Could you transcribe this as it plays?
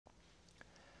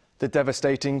The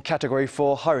devastating Category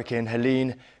 4 Hurricane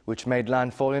Helene, which made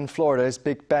landfall in Florida's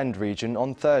Big Bend region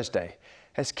on Thursday,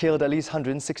 has killed at least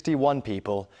 161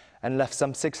 people and left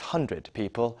some 600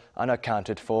 people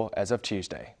unaccounted for as of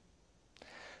Tuesday.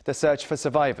 The search for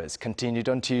survivors continued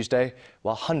on Tuesday,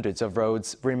 while hundreds of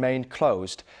roads remained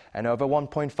closed and over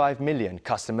 1.5 million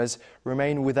customers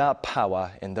remain without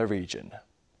power in the region.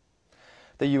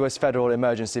 The U.S. Federal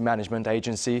Emergency Management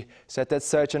Agency said that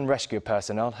search and rescue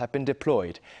personnel have been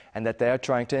deployed and that they are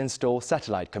trying to install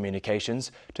satellite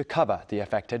communications to cover the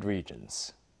affected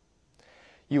regions.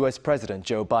 U.S. President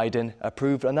Joe Biden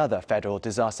approved another federal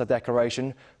disaster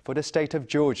declaration for the state of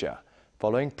Georgia,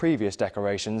 following previous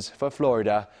declarations for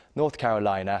Florida, North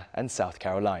Carolina and South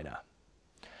Carolina.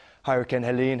 Hurricane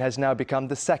Helene has now become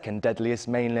the second deadliest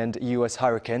mainland U.S.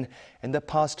 hurricane in the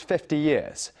past 50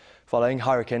 years, following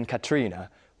Hurricane Katrina,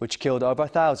 which killed over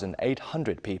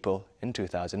 1,800 people in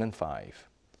 2005.